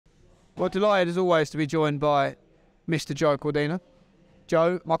Well, delighted as always to be joined by Mr. Joe Cordina.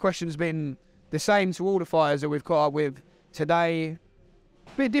 Joe, my question's been the same to all the fighters that we've caught up with today.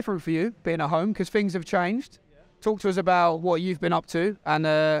 A bit different for you, being at home, because things have changed. Talk to us about what you've been up to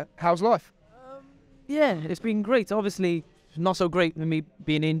and how's life? Yeah, it's been great. Obviously, not so great with me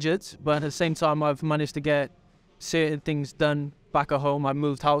being injured, but at the same time, I've managed to get certain things done back at home. I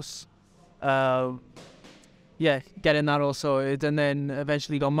moved house. Getting that all sorted, and then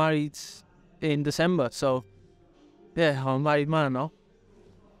eventually got married in December. So, yeah, I'm a married man now.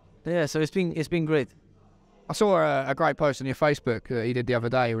 Yeah, so it's been great. I saw a great post on your Facebook that you did the other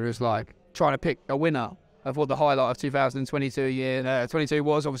day where it was like trying to pick a winner of what the highlight of 2022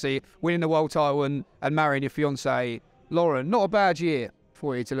 was. Obviously, winning the world title and marrying your fiancée, Lauren. Not a bad year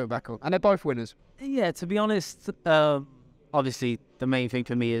for you to look back on. And they're both winners. Yeah, to be honest, obviously, the main thing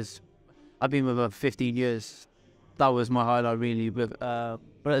for me is I've been with her 15 years. That was my highlight, really. But at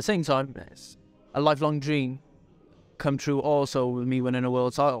the same time, it's a lifelong dream come true also with me winning a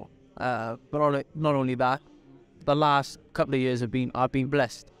world title. But not only that, the last couple of years I've been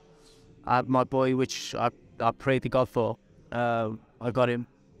blessed. I had my boy, which I prayed to God for. I got him.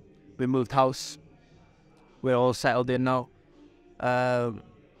 We moved house. We're all settled in now.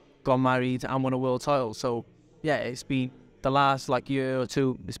 Got married and won a world title. So yeah, it's been the last year or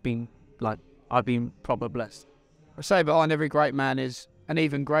two. It's been I've been proper blessed. I say behind every great man is an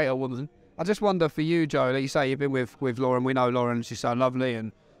even greater woman. I just wonder for you, Joe, like you say, you've been with Lauren. We know Lauren, she's so lovely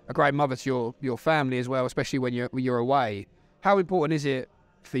and a great mother to your family as well, especially when you're away. How important is it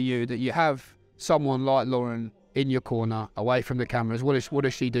for you that you have someone like Lauren in your corner, away from the cameras? What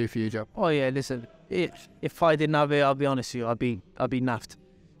does she do for you, Joe? Oh yeah, listen, if I didn't have her, I'll be honest with you, I'd be naffed.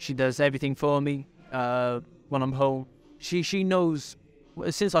 She does everything for me when I'm home. She knows.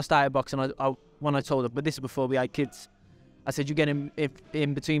 Since I started boxing, when I told her, but this is before we had kids, I said, you get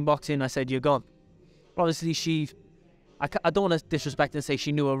in between boxing, I said, you're gone. Obviously, I don't want to disrespect and say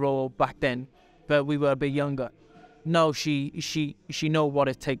she knew her role back then, but we were a bit younger. No, she know what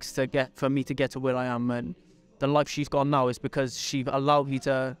it takes for me to get to where I am, and the life she's got now is because she allowed me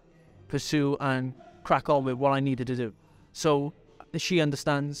to pursue and crack on with what I needed to do. So she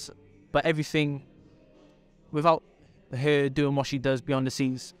understands, but everything, without her doing what she does behind the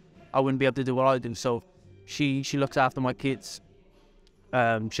scenes, I wouldn't be able to do what I do. So she looks after my kids.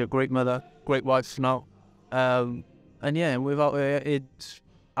 She's a great mother, great wife now. And yeah, without her,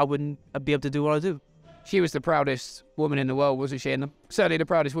 I wouldn't be able to do what I do. She was the proudest woman in the world, wasn't she? And certainly the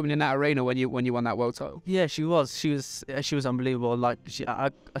proudest woman in that arena when you won that world title. Yeah, she was. She was unbelievable.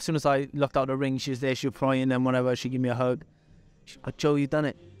 As soon as I looked out the ring, she was there. She was crying, and whenever she gave me a hug, she was like, "Joe, you done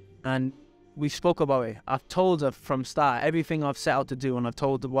it." And we spoke about it. I've told her from start everything I've set out to do, and I've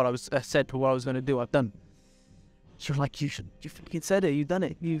told her what I said to what I was going to do. I've done. She was like, "You fucking said it. You've done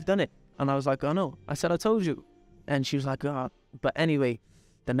it. You've done it." And I was like, "I know. I said I told you." And she was like, "Ah." But anyway,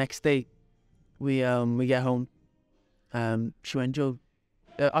 the next day, we get home. She went, "Joe,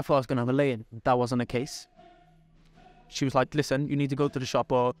 I thought I was gonna have a lay-in." That wasn't the case. She was like, "Listen, you need to go to the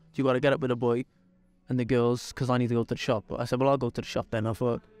shop, or you got to get up with the boy and the girls, because I need to go to the shop." I said, "Well, I'll go to the shop then." I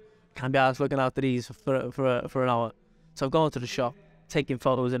thought, can't be asked looking after these for an hour. So I've gone to the shop, taking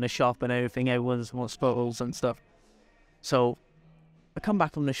photos in the shop and everything. Everyone wants photos and stuff. So I come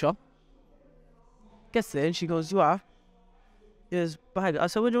back from the shop, gets there, and she goes, "You are?" Yes, bag. I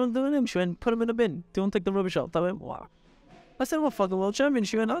said, "What do you want to do with him?" She went, "Put him in the bin. Do you want to take the rubbish out?" I went, "Wow." I said, "Well, fucking world champion."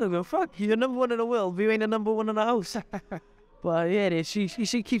 She went, "I don't go, fuck, you're number one in the world, but you ain't the number one in the house." But yeah, she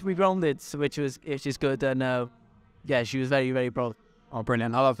keeps me grounded, which is good. And yeah, she was very, very proud. Oh,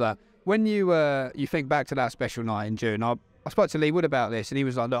 brilliant. I love that. When you think back to that special night in June, I spoke to Lee Wood about this, and he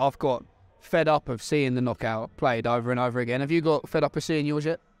was like, "Look, I've got fed up of seeing the knockout played over and over again." Have you got fed up of seeing yours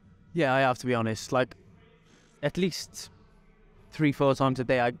yet? Yeah, I have, to be honest. At least 3-4 times a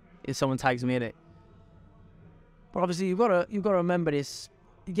day, if someone tags me in it. But obviously, you've got to remember this.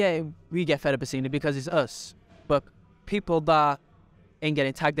 Yeah, we get fed up of seeing it because it's us. But people that ain't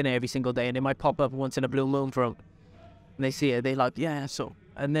getting tagged in it every single day, and they might pop up once in a blue moon for them, and they see it, they like, yeah, so,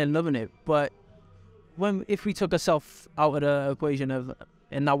 and they're loving it. But if we took ourselves out of the equation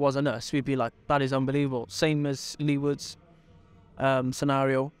and that wasn't us, we'd be like, that is unbelievable. Same as Lee Wood's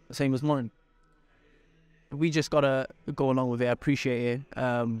scenario, same as mine. We just gotta go along with it, appreciate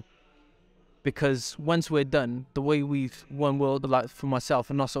it, because once we're done, the way we've won world, for myself,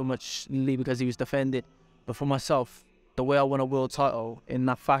 and not so much Lee because he was defended, but for myself, the way I won a world title in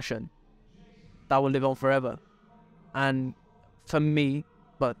that fashion, that will live on forever. And for me,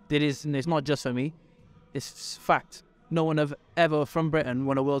 but it's not just for me, it's fact. No one have ever from Britain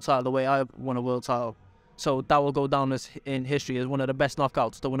won a world title the way I won a world title. So that will go down as in history as one of the best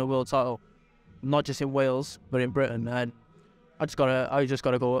knockouts to win a world title, not just in Wales but in Britain. And I just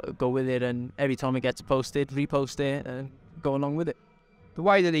gotta go with it. And every time it gets posted, repost it and go along with it. The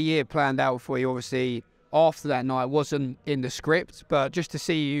way that the year planned out for you, obviously, after that night wasn't in the script, but just to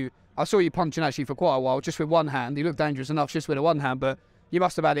see you, I saw you punching actually for quite a while, just with one hand. You looked dangerous enough just with the one hand, but you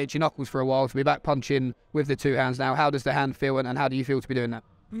must have had itchy knuckles for a while to be back punching with the two hands now. How does the hand feel, and how do you feel to be doing that?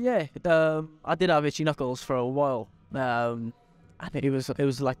 Yeah, I did have itchy knuckles for a while. And it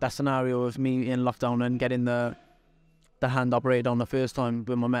was like that scenario of me in lockdown and getting the hand operated on the first time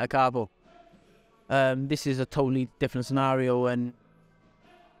with my metacarpal. This is a totally different scenario, and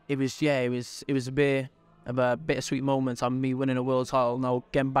it was a bit of a bittersweet moment on me winning a world title, now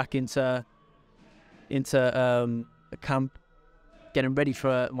getting back into a camp, getting ready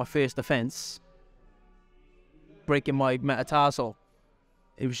for my first defence, breaking my metatarsal.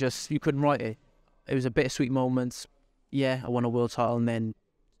 It was just, you couldn't write it. It was a bittersweet moment. Yeah, I won a world title, and then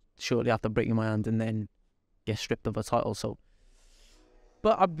shortly after breaking my hand, and then get stripped of a title. So,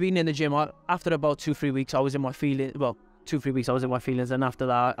 but I've been in the gym. After about 2-3 weeks, I was in my feelings. Well, 2-3 weeks, I was in my feelings, and after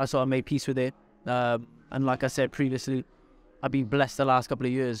that, I sort of made peace with it. And like I said previously, I've been blessed the last couple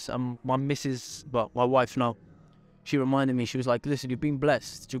of years. My missus, well, my wife now, she reminded me. She was like, "Listen, you've been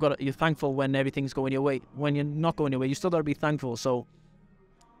blessed. You're thankful when everything's going your way. When you're not going your way, you still gotta be thankful." So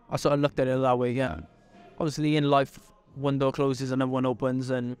I sort of looked at it that way. Yeah, obviously in life, one door closes, another one opens,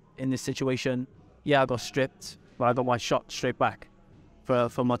 and in this situation, yeah, I got stripped, but I got my shot straight back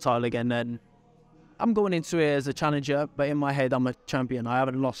for my title again. And I'm going into it as a challenger, but in my head, I'm a champion. I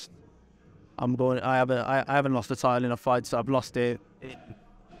haven't lost. I haven't lost the title in a fight, so I've lost it in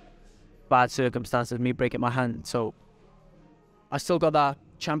bad circumstances, me breaking my hand. So I still got that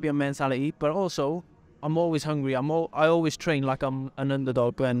champion mentality, but also I'm always hungry. I always train like I'm an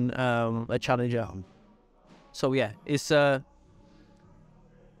underdog and a challenger. So yeah, it's going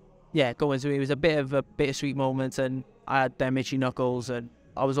to it was a bit of a bittersweet moment, and I had them itchy knuckles, and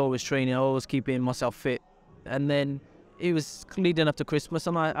I was always training, always keeping myself fit. And then it was leading up to Christmas,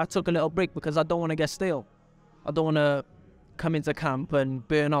 and I took a little break because I don't want to get stale. I don't want to come into camp and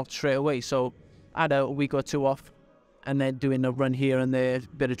burn out straight away. So I had a week or two off, and then doing a run here and there,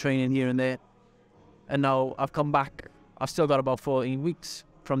 a bit of training here and there. And now I've come back. I've still got about 14 weeks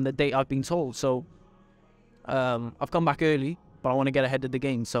from the date I've been told. So I've come back early, but I want to get ahead of the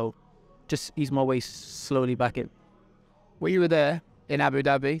game. So just ease my way slowly back in. Well, you were there in Abu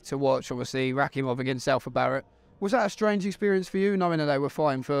Dhabi to watch, obviously, Rakhimov against Alpha Barrett. Was that a strange experience for you, knowing that they were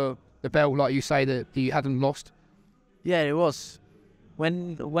fighting for the belt, like you say, that you hadn't lost? Yeah, it was.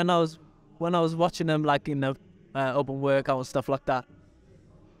 When I was watching them, like in the open workout and stuff like that,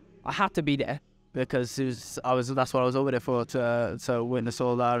 I had to be there because that's what I was over there for, to witness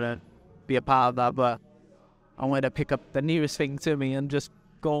all that and be a part of that. But I wanted to pick up the nearest thing to me and just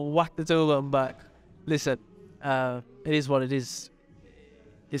go and whack the two of them. But listen, it is what it is.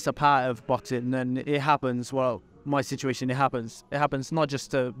 It's a part of boxing, and it happens. Well, my situation, it happens. It happens not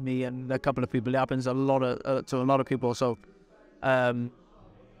just to me and a couple of people. It happens to a lot of people. So, I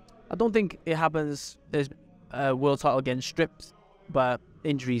don't think it happens. There's a world title getting stripped, but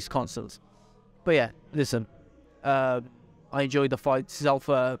injuries constant. But yeah, listen. I enjoyed the fight.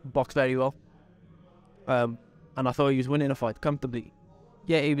 Alpha boxed very well, and I thought he was winning the fight comfortably.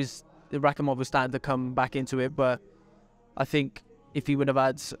 Yeah, Rakhimov was starting to come back into it, but I think if he would have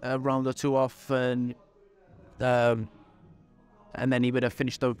had a round or two off, and then he would have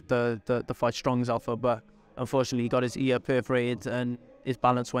finished the fight strong as Alpha. But unfortunately, he got his ear perforated and his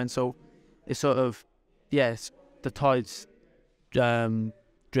balance went. So it's sort of, yes, the tides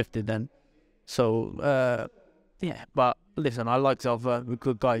drifted then. So yeah, but listen, I like Alpha, a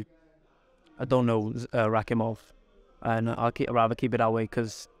good guy. I don't know Rakhimov, and I'd rather keep it that way,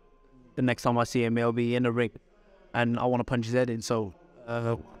 because the next time I see him, he'll be in the ring, and I want to punch his head in. So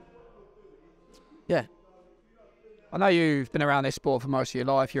yeah. I know you've been around this sport for most of your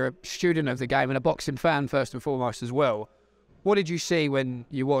life. You're a student of the game and a boxing fan first and foremost as well. What did you see when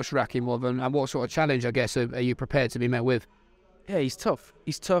you watched Rakhimov, and what sort of challenge, I guess, are you prepared to be met with? Yeah, he's tough.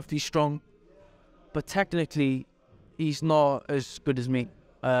 He's tough, he's strong. But technically, he's not as good as me.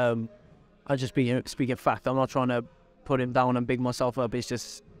 I'm just speaking fact. I'm not trying to put him down and big myself up. That's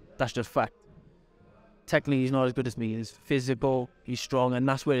just fact. Technically, he's not as good as me. He's physical, he's strong, and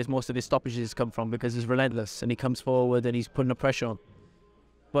that's where most of his stoppages come from, because he's relentless and he comes forward and he's putting the pressure on.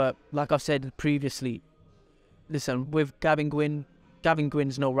 But like I've said previously, listen, with Gavin Gwynne's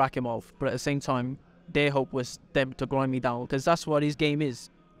no Rakhimov, but at the same time, their hope was them to grind me down, because that's what his game is,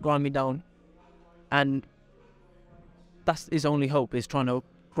 grind me down. And that's his only hope, is trying to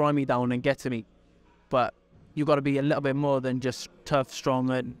grind me down and get to me. but you got to be a little bit more than just tough, strong,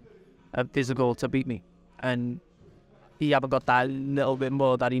 and physical to beat me. And he haven't got that little bit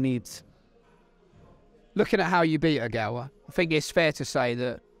more that he needs. Looking at how you beat Ogawa, I think it's fair to say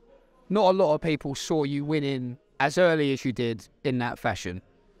that not a lot of people saw you winning as early as you did in that fashion.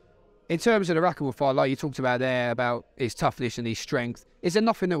 In terms of the Rakhimov fight, like you talked about there, about his toughness and his strength, is there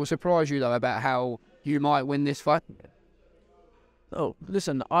nothing that will surprise you, though, about how you might win this fight? Oh,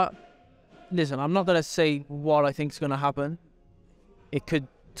 listen, I'm not going to say what I think is going to happen. It could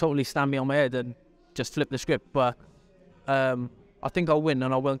totally stand me on my head and just flip the script, but I think I'll win,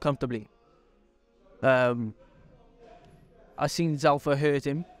 and I'll win comfortably. I've seen Zalfa hurt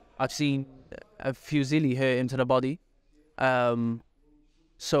him. I've seen Fusili hurt him to the body.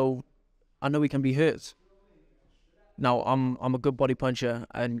 So I know he can be hurt. Now, I'm a good body puncher,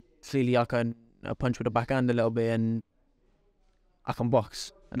 and clearly I can punch with the backhand a little bit, and I can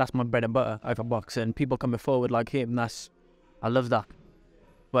box. And that's my bread and butter. I can box. And people coming forward like him, I love that.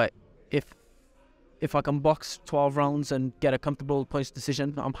 But if I can box 12 rounds and get a comfortable points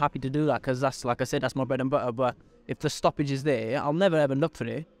decision, I'm happy to do that, because that's, like I said, that's my bread and butter. But if the stoppage is there, I'll never ever look for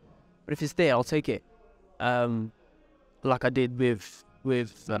it. But if it's there, I'll take it. Like I did with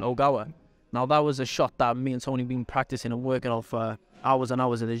Ogawa. Now, that was a shot that me and Tony been practicing and working on for hours and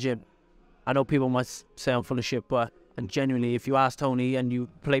hours in the gym. I know people might say I'm full of shit, but and genuinely, if you ask Tony and you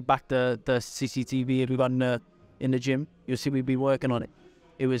play back the CCTV we got in the gym, you'll see we've been working on it.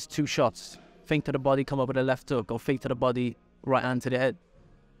 It was 2 shots. Feint to the body, come up with a left hook, or feint to the body, right hand to the head.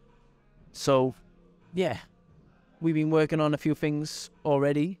 So, yeah, we've been working on a few things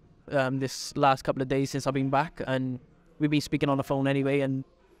already this last couple of days since I've been back, and we've been speaking on the phone anyway, and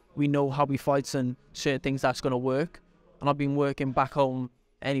we know how we fight and certain things that's going to work. And I've been working back home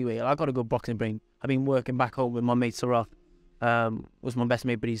anyway. I got a good boxing brain. I've been working back home with my mate Sarah. Was my best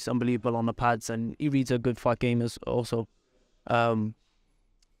mate, but he's unbelievable on the pads, and he reads a good fight game also. And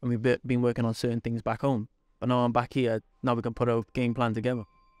we've been working on certain things back home. But now I'm back here, now we can put a game plan together.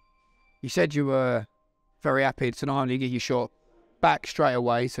 You said you were very happy to not only get your shot back straight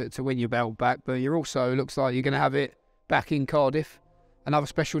away to win your belt back, but you also, looks like you're going to have it back in Cardiff. Another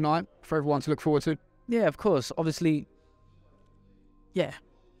special night for everyone to look forward to. Yeah, of course. Obviously, yeah,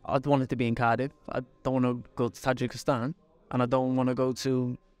 I'd want it to be in Cardiff. I don't want to go to Tajikistan, and I don't want to go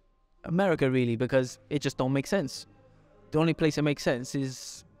to America, really, because it just don't make sense. The only place it makes sense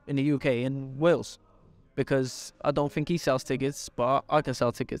is in the UK and Wales, because I don't think he sells tickets, but I can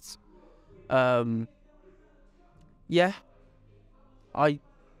sell tickets. Yeah,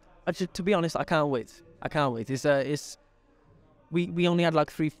 to be honest, I can't wait. I can't wait. We only had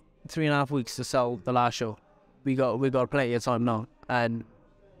like three and a half weeks to sell the last show. We got plenty of time now, and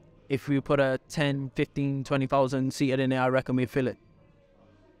if we put a 10, 15, 20,000 seater in there, I reckon we'd fill it.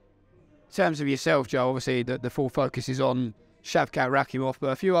 In terms of yourself, Joe, obviously the full focus is on Shavkat Rakhimov,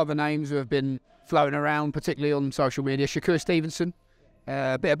 but a few other names who have been floating around, particularly on social media. Shakur Stevenson,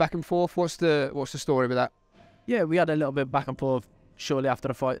 a bit of back and forth. What's the story with that? Yeah, we had a little bit of back and forth shortly after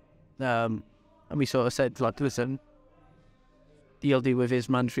the fight, and we sort of said, like, listen, he'll deal with his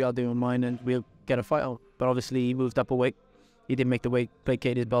mandatory, I'll deal with mine, and we'll get a fight on. But obviously he moved up a weight. He didn't make the weight,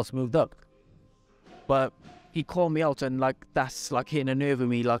 placated his belts, moved up. But he called me out, and like that's like hitting a nerve with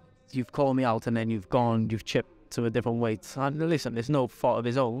me. Like, you've called me out and then you've chipped to a different weight. And listen, there's no fault of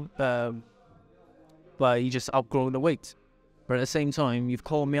his own, but he just outgrown the weight. But at the same time, you've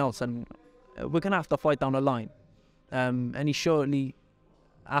called me out, and we're gonna have to fight down the line. And he shortly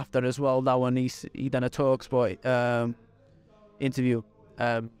after as well, that one he done a TalkSport interview,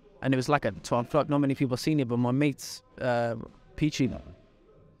 and it was like I feel like not many people seen it, but my mate's Peachy,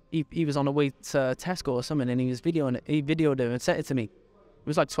 he was on the way to Tesco or something, and he was videoing it. He videoed it and sent it to me. It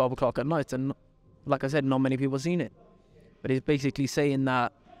was like 12 o'clock at night, and like I said, not many people seen it. But he's basically saying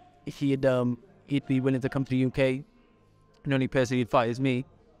that he'd be willing to come to the UK, and the only person he'd fight is me.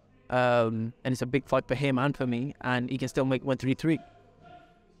 And it's a big fight for him and for me, and he can still make 133.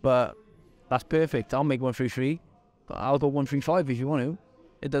 But that's perfect. I'll make 133. But I'll go 135 if you want to.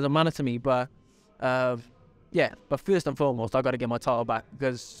 It doesn't matter to me. But yeah. But first and foremost, I got to get my title back,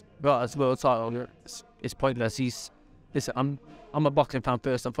 because as world title, it's pointless. Listen, I'm a boxing fan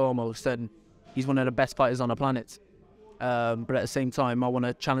first and foremost, and he's one of the best fighters on the planet. But at the same time, I want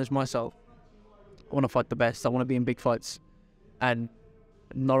to challenge myself. I want to fight the best. I want to be in big fights. And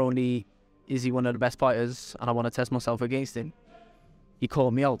not only is he one of the best fighters, and I want to test myself against him, he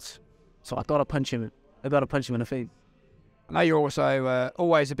called me out. So I got to punch him. I got to punch him in the face. I know you're also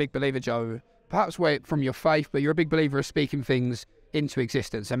always a big believer, Joe, perhaps from your faith, but you're a big believer of speaking things into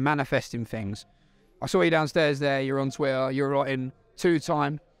existence and manifesting things. I saw you downstairs there, you're on Twitter, you're writing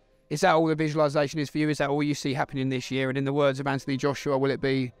 2-time Is that all the visualization is for you? Is that all you see happening this year? And in the words of Anthony Joshua, will it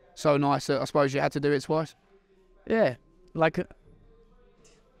be so nice that I suppose you had to do it twice? Yeah, like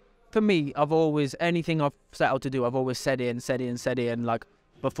for me, I've always, anything I've set out to do, I've always said it. Like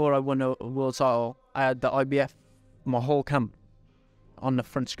before I won a world title, I had the IBF, my whole camp on the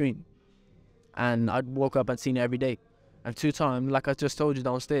front screen. And I'd woke up and seen it every day. And 2 times, like I just told you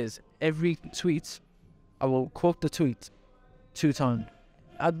downstairs, every tweet, I will quote the tweet 2 times.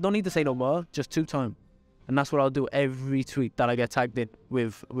 I don't need to say no more, just 2 times. And that's what I'll do every tweet that I get tagged in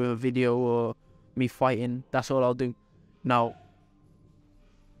with a video or me fighting. That's all I'll do. Now,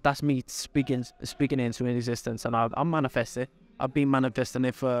 that's me speaking into existence, and I'm manifesting. I've been manifesting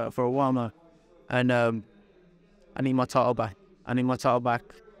it for a while now. And I need my title back.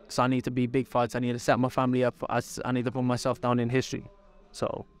 Because I need to be big fights. I need to set my family up. I need to put myself down in history.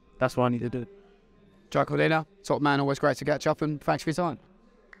 So that's what I need to do. Joe Cordina, top man, always great to catch up, and thanks for your time.